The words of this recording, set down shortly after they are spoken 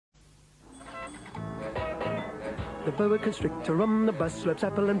The boa constrictor on the bus slopes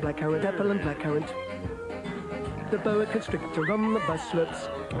apple and blackcurrant, apple and blackcurrant. The boa constrictor on the bus slopes.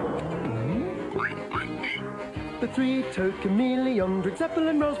 The three-toed chameleon drinks apple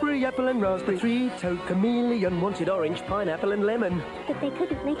and raspberry, apple and raspberry. The three-toed chameleon wanted orange, pineapple and lemon. But they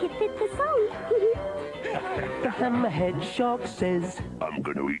couldn't make it fit the song. The hammerhead shark says, I'm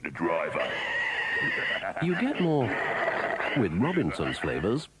going to eat the driver. You get more with Robinson's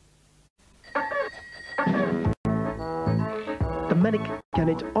flavours. the manic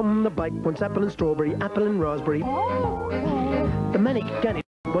gannet on the bike wants apple and strawberry, apple and raspberry. The manic gannet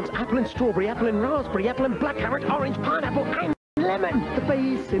wants apple and strawberry, apple and raspberry, apple and blackcurrant, orange, pineapple and lemon. The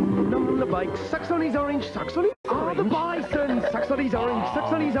basin on the bike sucks on his orange, sucks on his orange. The bison sucks on his orange,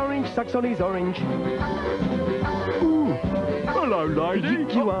 sucks on his orange, sucks on his orange. Ooh. Hello, lady.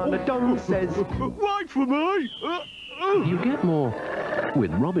 Iguana Don says, Wait for me. You get more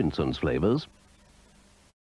with Robinson's flavours.